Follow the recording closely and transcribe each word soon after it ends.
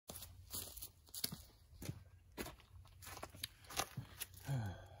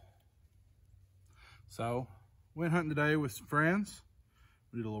So, went hunting today with some friends.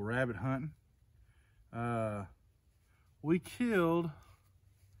 We did a little rabbit hunting. We killed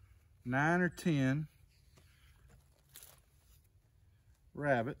 9 or 10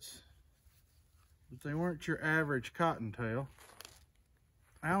 rabbits, but they weren't your average cottontail.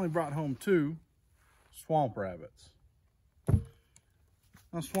 I only brought home 2 swamp rabbits.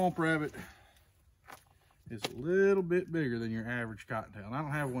 Now, swamp rabbit is a little bit bigger than your average cottontail. And I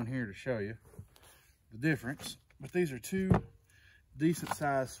don't have one here to show you the difference, but these are 2 decent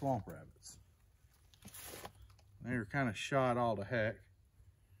sized swamp rabbits. They were kind of shot all to heck,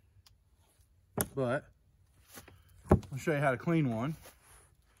 but I'll show you how to clean one.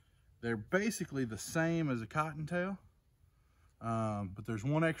 They're basically the same as a cottontail, but there's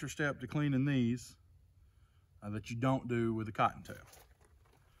one extra step to cleaning these that you don't do with a cottontail.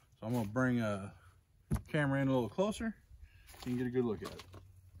 So I'm gonna bring a camera in a little closer so you can get a good look at it.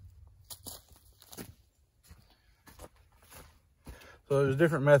 So there's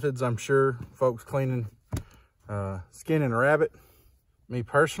different methods, I'm sure, folks cleaning, skinning a rabbit. Me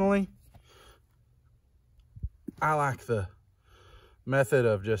personally, I like the method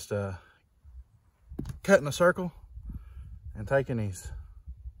of just cutting a circle and taking these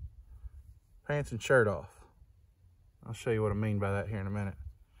pants and shirt off. I'll show you what I mean by that here in a minute.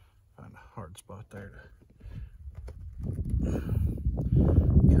 Find a hard spot there to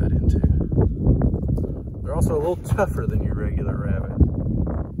cut into. They're also a little tougher than your regular rabbit.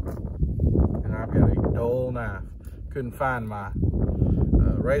 And I've got a dull knife. Couldn't find my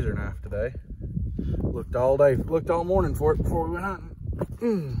razor knife today. Looked all day, looked all morning for it before we went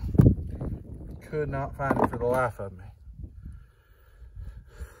hunting. Could not find it for the life of me.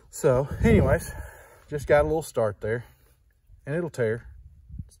 So anyways, just got a little start there, and it'll tear.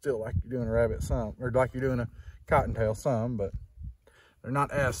 Still like you're doing a rabbit some, or like you're doing a cottontail some, but they're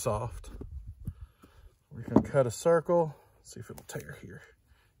not as soft. We're gonna cut a circle, see if it'll tear here.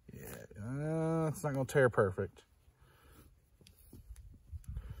 Yeah, it's not gonna tear perfect.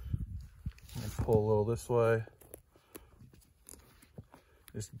 Pull a little this way.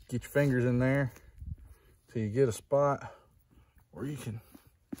 Just get your fingers in there till you get a spot where you can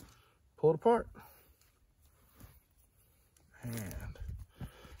pull it apart. And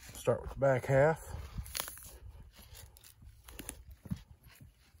start with the back half.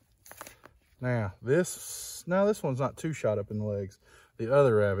 Now this one's not too shot up in the legs. The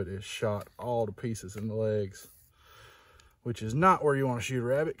other rabbit is shot all to pieces in the legs, which is not where you want to shoot a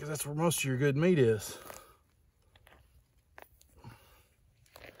rabbit, because that's where most of your good meat is.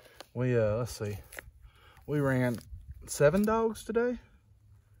 We, let's see, we ran 7 dogs today.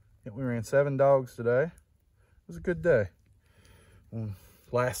 Yeah, we ran 7 dogs today. It was a good day.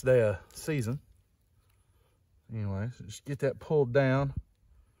 Last day of season. Anyways, just get that pulled down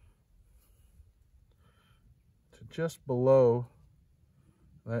to just below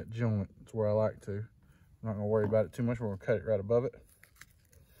that joint. That's where I like to. I'm not gonna worry about it too much. We're gonna cut it right above it.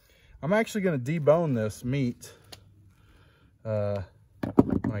 I'm actually gonna debone this meat when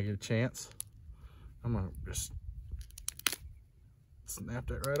I get a chance. I'm gonna just snap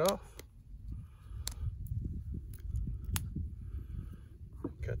that right off.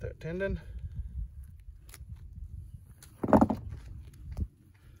 Cut that tendon.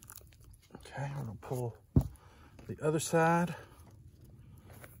 Okay, we're gonna pull the other side.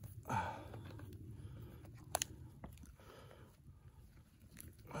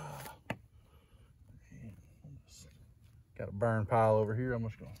 Got a burn pile over here. I'm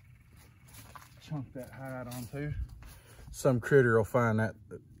just gonna chunk that hide onto. Some critter will find that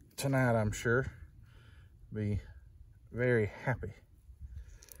tonight, I'm sure. Be very happy.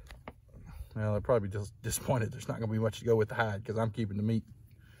 Well, they'll probably be just disappointed there's not gonna be much to go with the hide, because I'm keeping the meat.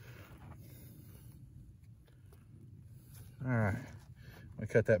 All right, I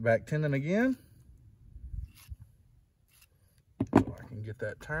cut that back tendon again, so I can get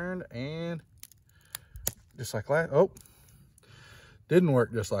that turned, and just like last, oh, didn't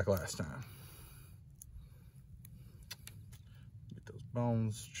work just like last time. Get those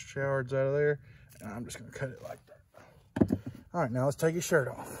bones shards out of there, and I'm just gonna cut it like that. All right, now let's take his shirt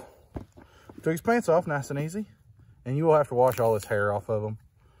off. Took his pants off, nice and easy, and you will have to wash all this hair off of him.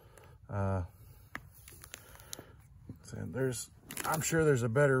 I'm sure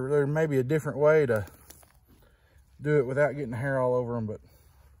there may be a different way to do it without getting the hair all over him, but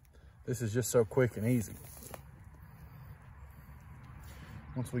this is just so quick and easy.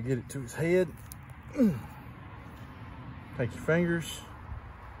 Once we get it to his head, take your fingers,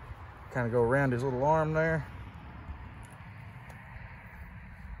 kind of go around his little arm there.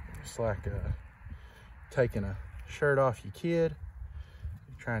 Just like taking a shirt off your kid.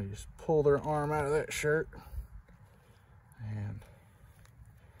 You're trying to just pull their arm out of that shirt. And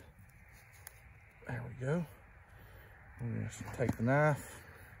there we go. We're just take the knife,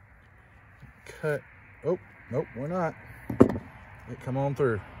 cut. Oh, nope, we're not. It come on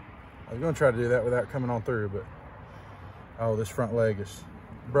through. I was gonna try to do that without coming on through, but oh, this front leg is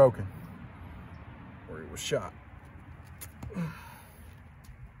broken where it was shot. I'm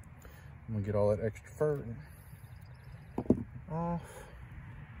gonna get all that extra fur off.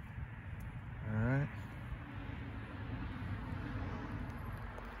 All right.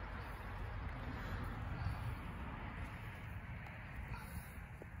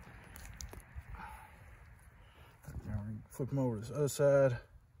 Now we're gonna flip them over to this other side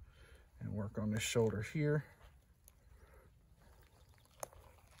and work on this shoulder here.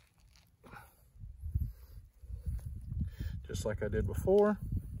 Just like I did before.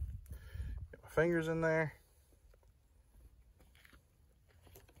 Get my fingers in there.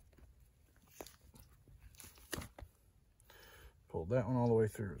 Pulled that one all the way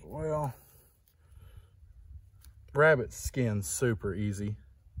through as well. Rabbit skin's super easy.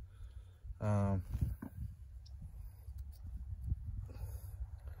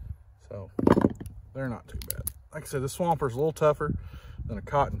 So they're not too bad. Like I said, the swamper's a little tougher than a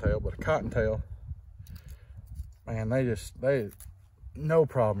cottontail, but a cottontail, man, they no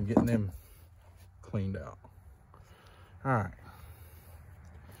problem getting them cleaned out. All right,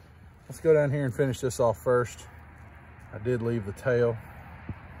 let's go down here and finish this off first. I did leave the tail,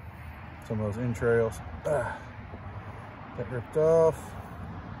 some of those entrails. That ripped off.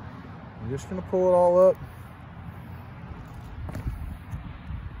 I'm just gonna pull it all up.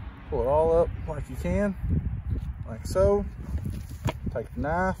 Pull it all up like you can, like so. Take the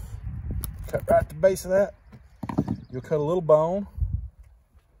knife, cut right at the base of that. You'll cut a little bone.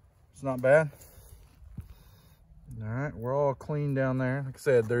 It's not bad. All right, we're all clean down there. Like I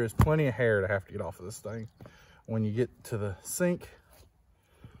said, there is plenty of hair to have to get off of this thing when you get to the sink,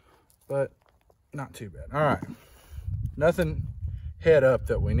 but not too bad. All right, nothing head up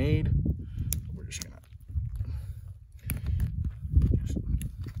that we need. We're just gonna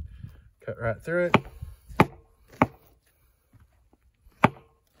cut right through it.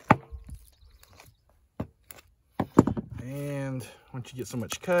 And once you get so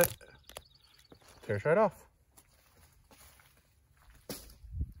much cut, it tears right off.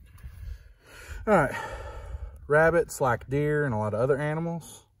 All right, rabbits, like deer and a lot of other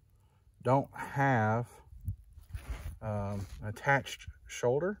animals, don't have an attached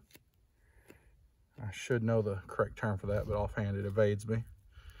shoulder. I should know the correct term for that, but offhand it evades me.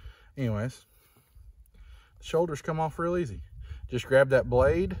 Anyways, the shoulders come off real easy. Just grab that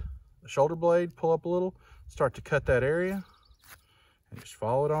blade, the shoulder blade, pull up a little, start to cut that area, and just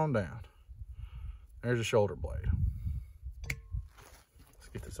follow it on down. There's a shoulder blade. Let's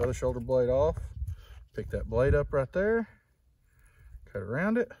get this other shoulder blade off. Pick that blade up right there, cut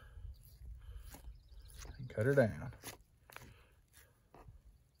around it, and cut her down.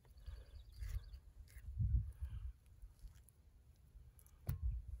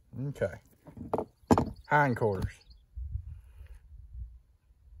 Okay, hindquarters.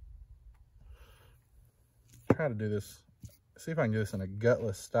 Try to do this, see if I can do this in a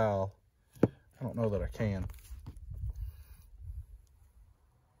gutless style. I don't know that I can.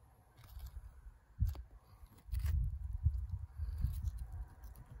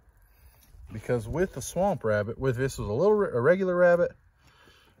 Because with the swamp rabbit, with this was a regular rabbit,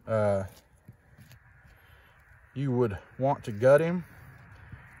 you would want to gut him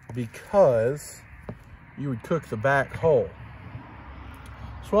because you would cook the back whole.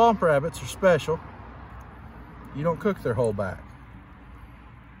 Swamp rabbits are special. You don't cook their whole back.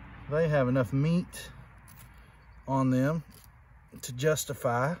 They have enough meat on them to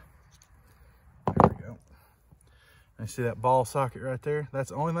justify. There we go. And see that ball socket right there? That's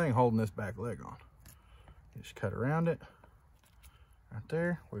the only thing holding this back leg on. You just cut around it. Right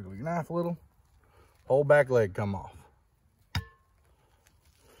there. Wiggle your knife a little. Whole back leg come off.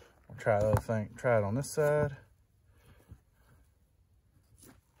 We'll try the other thing. Try it on this side.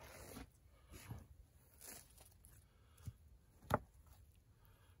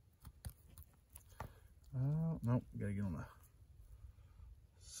 Oh, nope, gotta get on the,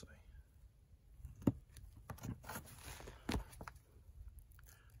 let's see.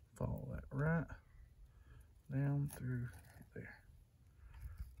 Follow that right down through there.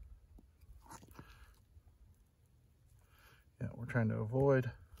 Yeah, we're trying to avoid,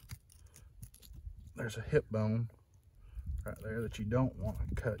 there's a hip bone right there that you don't want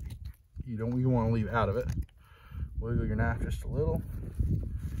to cut. You want to leave out of it. Wiggle your knife just a little.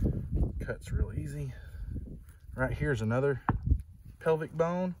 Cuts real easy. Right here's another pelvic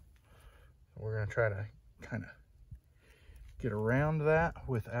bone. We're gonna try to kind of get around that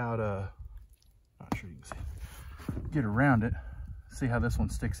without not sure you can see. Get around it. See how this one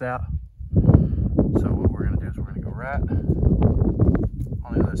sticks out. So what we're gonna do is we're gonna go right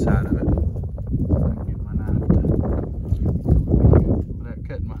on the other side of it. Get my knife without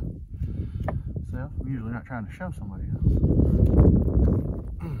cutting myself. I'm usually not trying to show somebody else.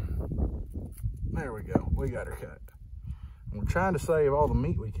 There we go. We got her cut. And we're trying to save all the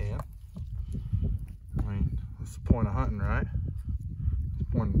meat we can. I mean, that's the point of hunting, right? That's the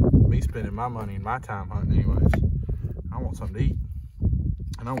point of me spending my money and my time hunting anyways. I want something to eat.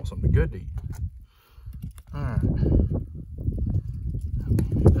 And I want something good to eat. Alright.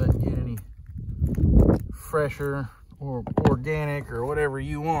 It doesn't get any fresher or organic or whatever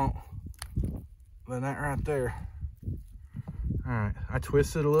you want than that right there. Alright, I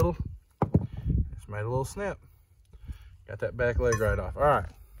twisted a little. Just made a little snip. Got that back leg right off. Alright.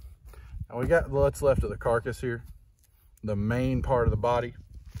 Now we got what's left of the carcass here. The main part of the body.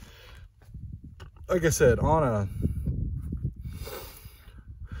 Like I said, on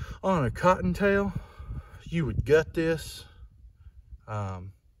a cottontail, you would gut this,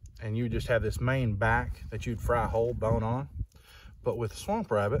 and you would just have this main back that you'd fry whole bone on. But with a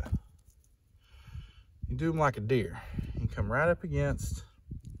swamp rabbit, you do them like a deer. You come right up against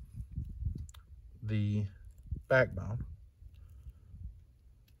the backbone.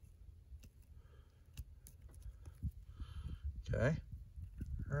 Okay,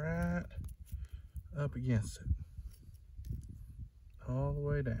 right up against it, all the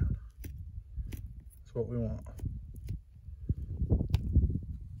way down. That's what we want.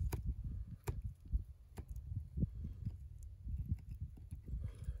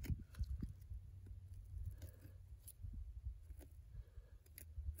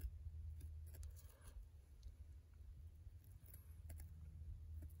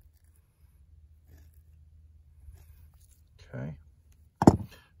 Okay,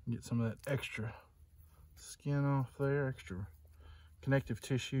 get some of that extra skin off there, extra connective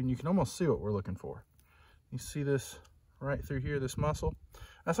tissue, and you can almost see what we're looking for. You see this right through here, this muscle?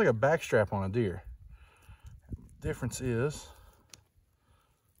 That's like a back strap on a deer. Difference is,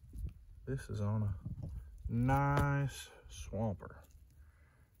 this is on a nice swamper.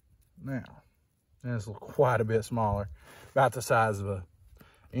 Now, it's quite a bit smaller, about the size of a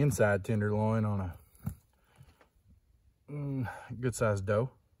inside tenderloin on a good sized doe.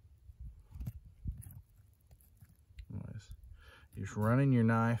 Anyways, you're just running your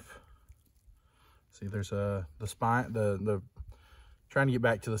knife. See, there's the spine, the trying to get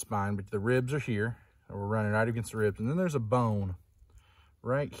back to the spine, but the ribs are here. And we're running right against the ribs, and then there's a bone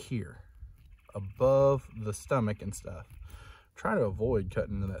right here above the stomach and stuff. Try to avoid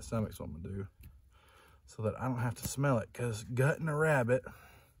cutting into that stomach, is what I'm gonna do, so that I don't have to smell it, because gutting a rabbit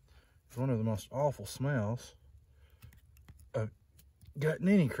is one of the most awful smells of gutting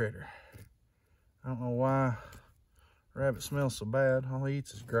any critter. I don't know why rabbit smells so bad. All he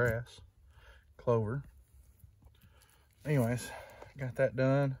eats is grass, clover. Anyways, got that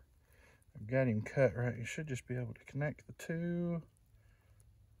done. I've got him cut right. You should just be able to connect the two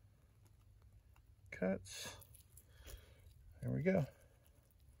cuts. There we go.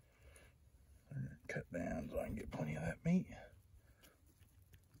 I'm gonna cut down so I can get plenty of that meat.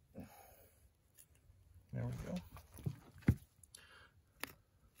 There we go.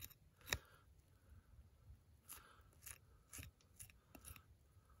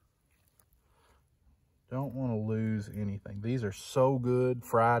 Don't want to lose anything. These are so good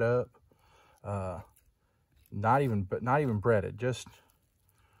fried up. Not even breaded, just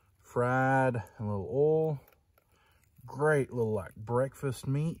fried in a little oil. Great little like breakfast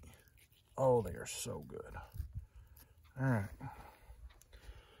meat. Oh, they are so good. All right.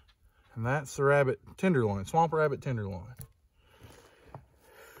 And that's the rabbit tenderloin, swamp rabbit tenderloin.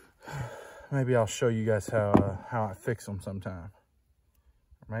 Maybe I'll show you guys how I fix them sometime.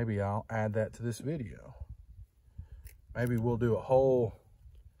 Or maybe I'll add that to this video. Maybe we'll do a whole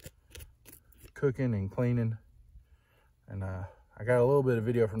cooking and cleaning. And I got a little bit of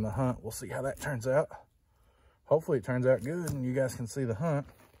video from the hunt. We'll see how that turns out. Hopefully it turns out good and you guys can see the hunt,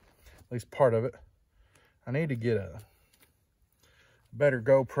 at least part of it. I need to get a better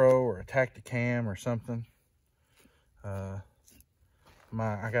GoPro or a Tacticam or something. I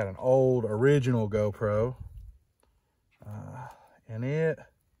got an old original GoPro, and it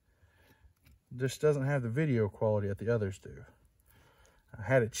just doesn't have the video quality that the others do. I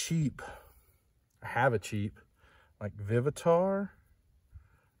have a cheap, like Vivitar.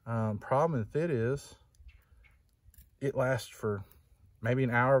 Problem with it is, it lasts for maybe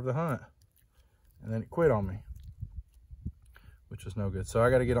an hour of the hunt, and then it quit on me. which is no good. So I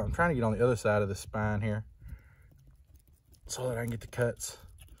got to get on, I'm trying to get on the other side of the spine here so that I can get the cuts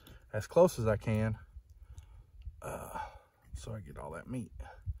as close as I can, so I get all that meat.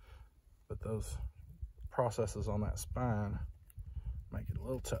 But those processes on that spine make it a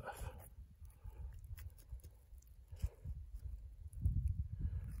little tough.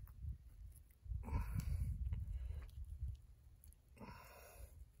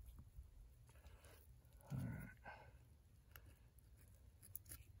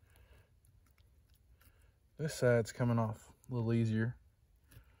 This side's coming off a little easier.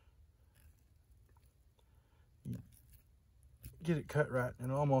 You get it cut right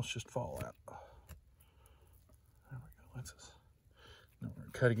and it'll almost just fall out. There we go. What's this? Now we're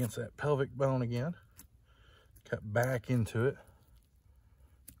gonna cut against that pelvic bone again. Cut back into it.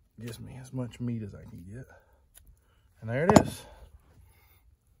 Gives me as much meat as I can get. And there it is.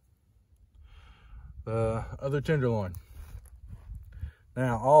 The other tenderloin.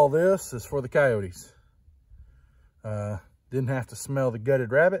 Now all this is for the coyotes. Didn't have to smell the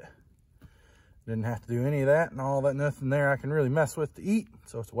gutted rabbit. Didn't have to do any of that, and all that, nothing there I can really mess with to eat,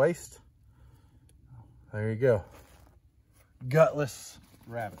 so it's waste. There you go. Gutless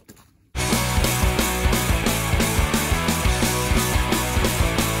rabbit.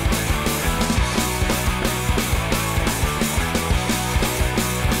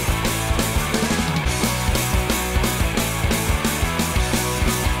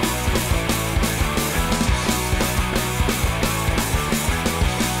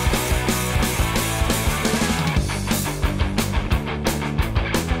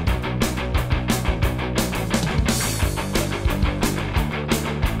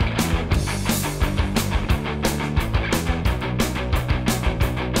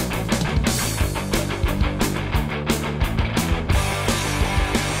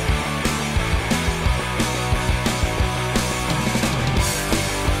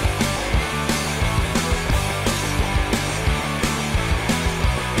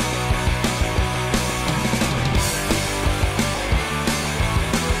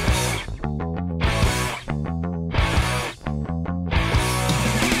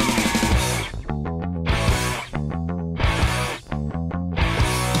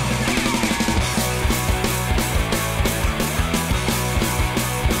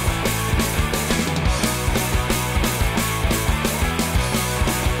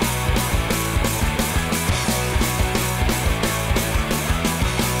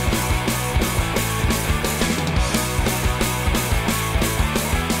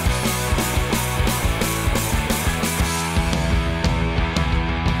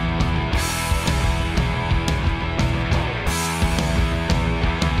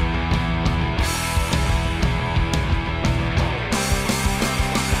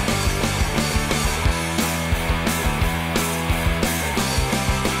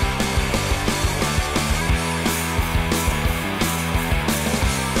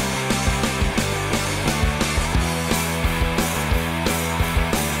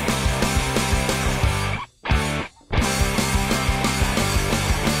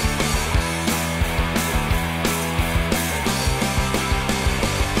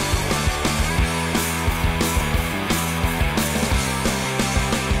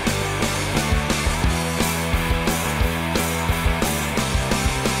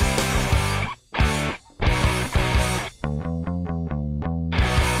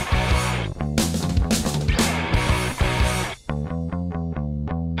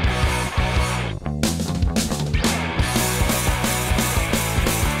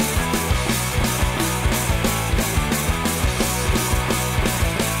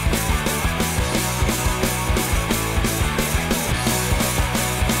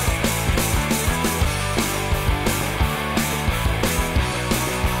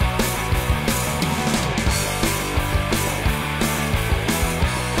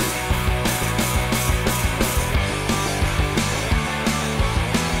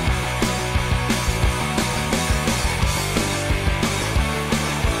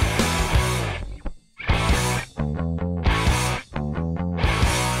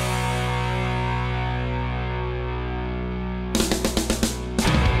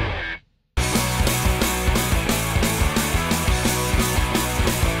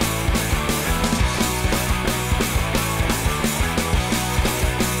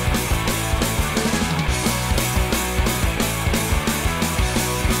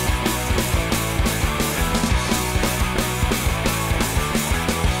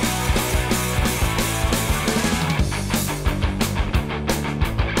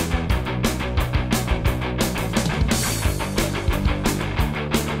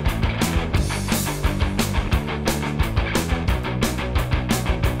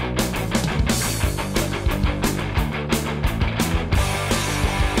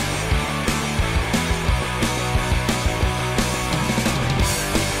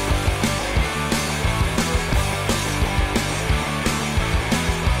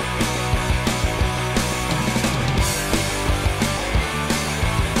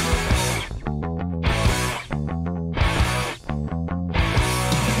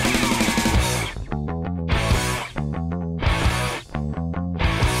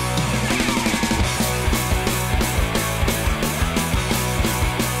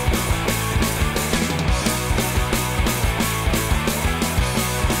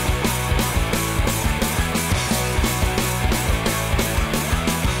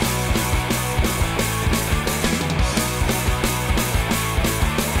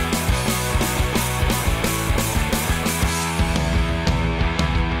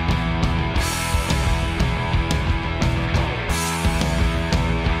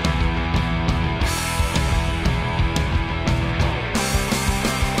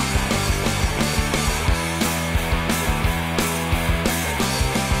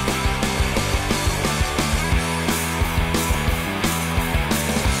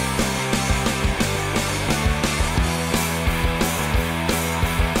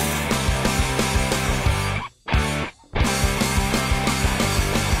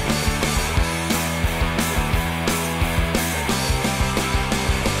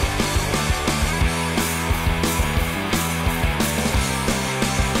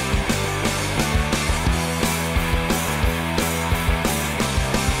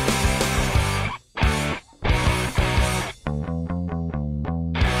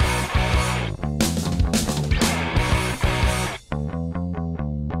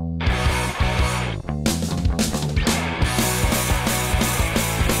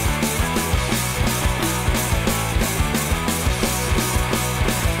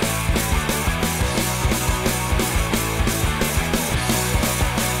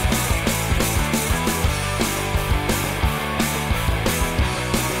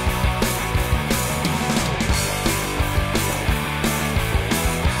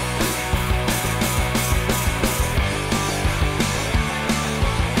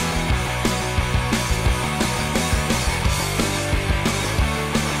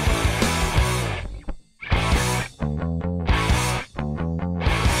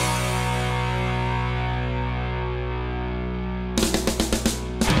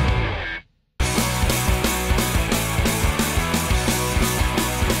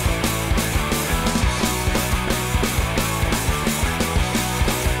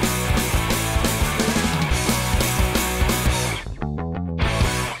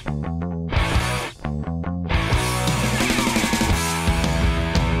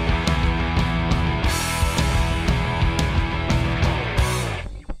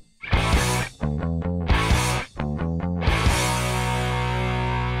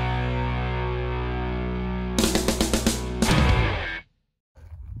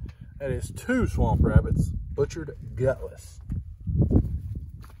 That is 2 swamp rabbits, butchered gutless.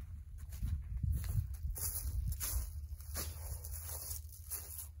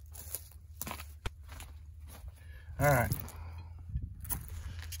 All right.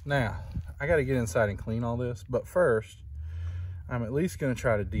 Now, I got to get inside and clean all this, but first, I'm at least going to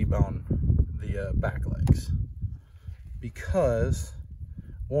try to debone the back legs, because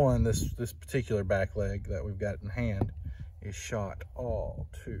one, this particular back leg that we've got in hand is shot all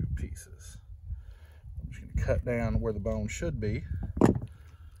to pieces. I'm just going to cut down where the bone should be,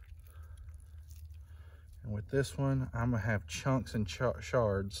 and with this one, I'm going to have chunks and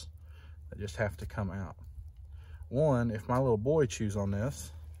shards that just have to come out. One, if my little boy chews on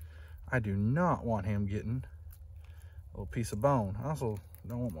this, I do not want him getting a little piece of bone. I also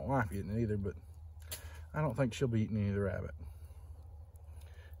don't want my wife getting it either, but I don't think she'll be eating any of the rabbit.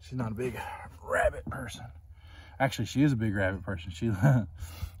 She's not a big rabbit person. Actually, she is a big rabbit person. She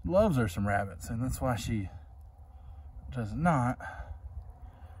loves her some rabbits, and that's why she does not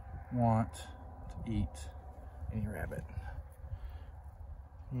want to eat any rabbit.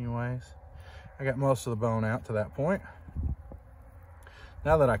 Anyways, I got most of the bone out to that point.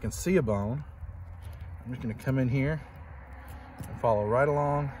 Now that I can see a bone, I'm just going to come in here and follow right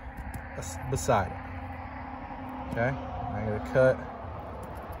along beside it. Okay, I'm going to cut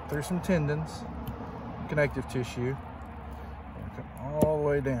through some tendons, connective tissue, and come all the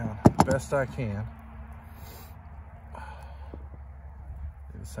way down best I can.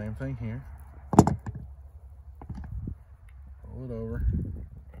 Do the same thing here. Roll it over,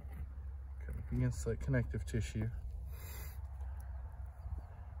 cut up against that connective tissue.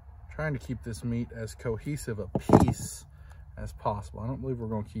 Trying to keep this meat as cohesive a piece as possible. I don't believe we're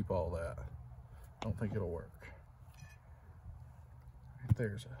going to keep all that. I don't think it'll work. Right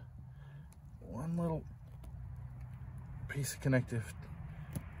there's one little piece of connective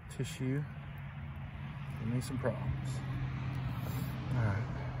tissue. Give me some problems. All right.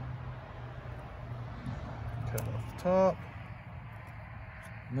 Cut off the top.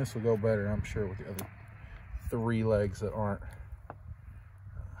 And this will go better, I'm sure, with the other 3 legs that aren't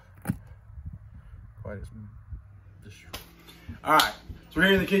quite as. All right, so we're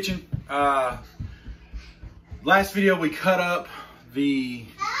here in the kitchen. Last video we cut up the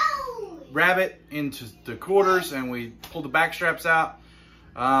rabbit into the quarters and we pulled the back straps out.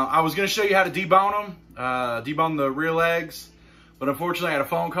 I was going to show you how to debone them, debone the rear legs, but unfortunately I had a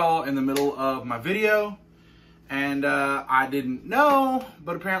phone call in the middle of my video, and I didn't know,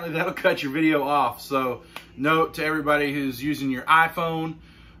 but apparently that'll cut your video off. So note to everybody who's using your iPhone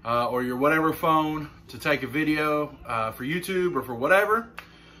or your whatever phone to take a video for YouTube or for whatever,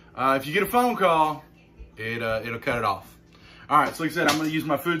 if you get a phone call, it'll cut it off. All right, so like I said, I'm gonna use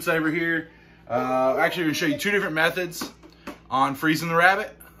my food saver here. Actually, I'm gonna show you 2 different methods on freezing the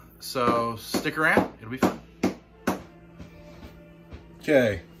rabbit, so stick around, it'll be fun.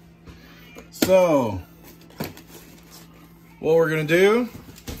 Okay, so what we're gonna do,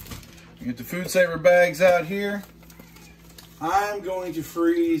 get the food saver bags out here. I'm going to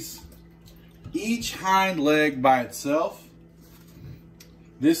freeze each hind leg by itself.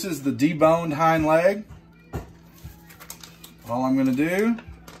 This is the deboned hind leg. All I'm going to do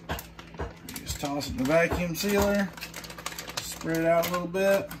is just toss it in the vacuum sealer, spread it out a little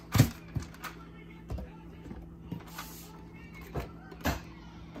bit.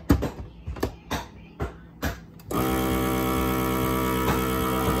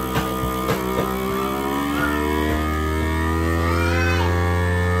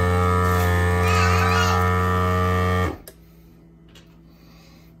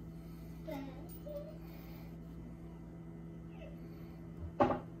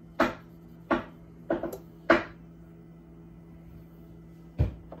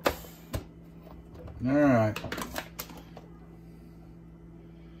 All right.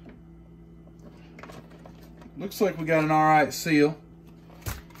 Looks like we got an all right seal.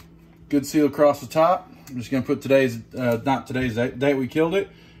 Good seal across the top. I'm just gonna put today's, not today's date we killed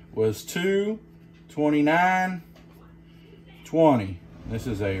it, was 2/29/20. This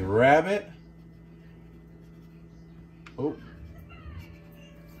is a rabbit. Oh.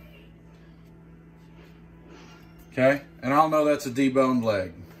 Okay, and I'll know that's a deboned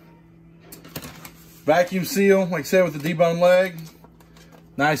leg. Vacuum seal, like I said, with the deboned leg,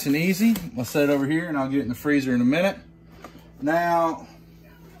 nice and easy. I'll set it over here and I'll get it in the freezer in a minute. Now,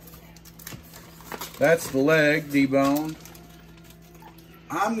 that's the leg deboned.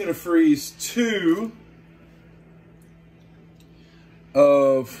 I'm gonna freeze 2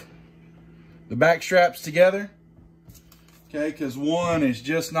 of the back straps together, okay, because 1 is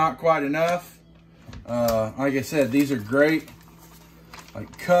just not quite enough. Like I said, these are great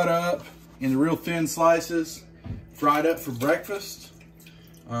like cut up into real thin slices, fried up for breakfast.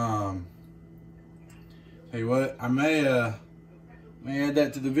 Tell you what, I may add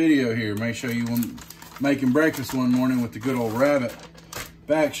that to the video here. May show you one making breakfast one morning with the good old rabbit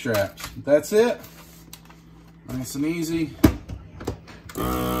back straps. That's it. Nice and easy.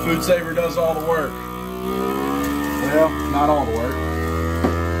 Food Saver does all the work. Well, not all the work.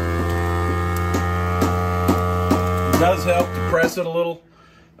 It does help to press it a little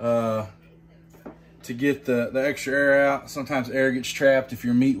to get the extra air out. Sometimes air gets trapped. If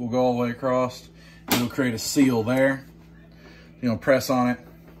your meat will go all the way across, it'll create a seal there. You know, press on it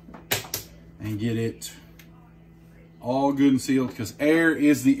and get it all good and sealed, because air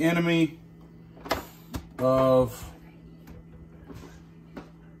is the enemy of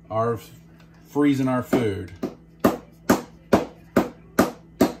our freezing our food.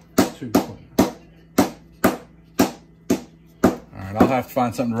 Too clean. All right, I'll have to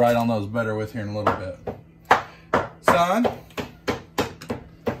find something to write on those better with here in a little bit. Son?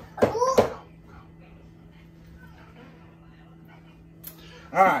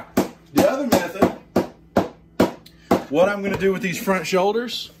 All right, the other method, what I'm gonna do with these front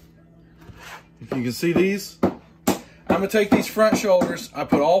shoulders, if you can see these, I'm gonna take these front shoulders, I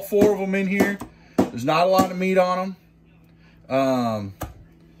put all 4 of them in here. There's not a lot of meat on them,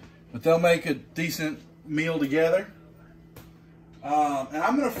 but they'll make a decent meal together. And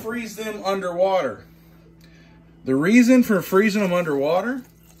I'm gonna freeze them underwater. The reason for freezing them underwater,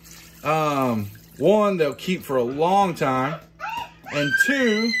 one, they'll keep for a long time. And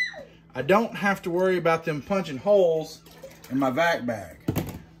 2, I don't have to worry about them punching holes in my vac bag.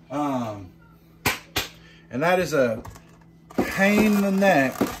 And that is a pain in the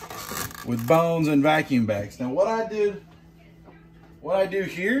neck with bones and vacuum bags. Now what I do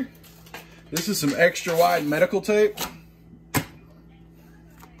here, this is some extra wide medical tape. A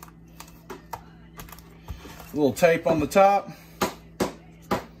little tape on the top.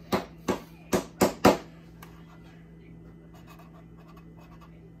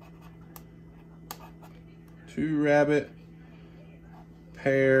 Two rabbit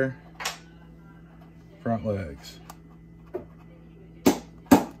pair front legs.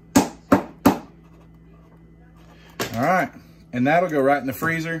 All right, and that'll go right in the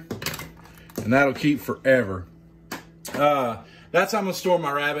freezer, and that'll keep forever. That's how I'm gonna store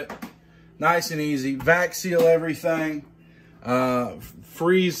my rabbit. Nice and easy. Vac seal everything.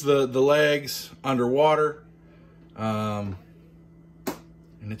 Freeze the legs underwater, and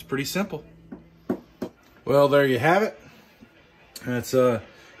it's pretty simple. Well, there you have it. That's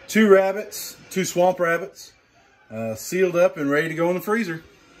 2 rabbits, 2 swamp rabbits, sealed up and ready to go in the freezer.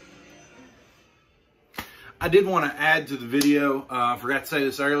 I did want to add to the video, I forgot to say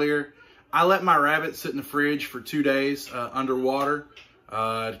this earlier, I let my rabbit sit in the fridge for 2 days underwater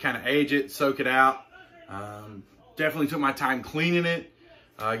to kind of age it, soak it out. Definitely took my time cleaning it,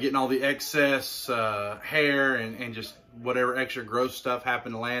 getting all the excess hair and just whatever extra gross stuff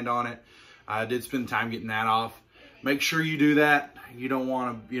happened to land on it. I did spend time getting that off. Make sure you do that. You don't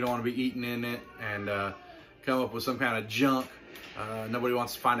want to be eating in it and come up with some kind of junk. Nobody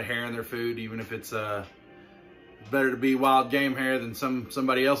wants to find a hair in their food, even if it's better to be wild game hair than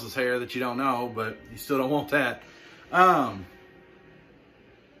somebody else's hair that you don't know, but you still don't want that.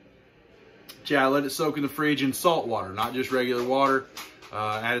 Yeah, I let it soak in the fridge in salt water, not just regular water.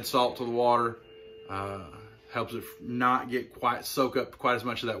 Added salt to the water. Helps it not get soak up quite as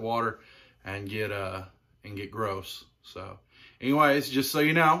much of that water and get gross. So anyways, just so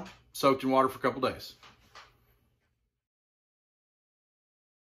you know, soaked in water for a couple days.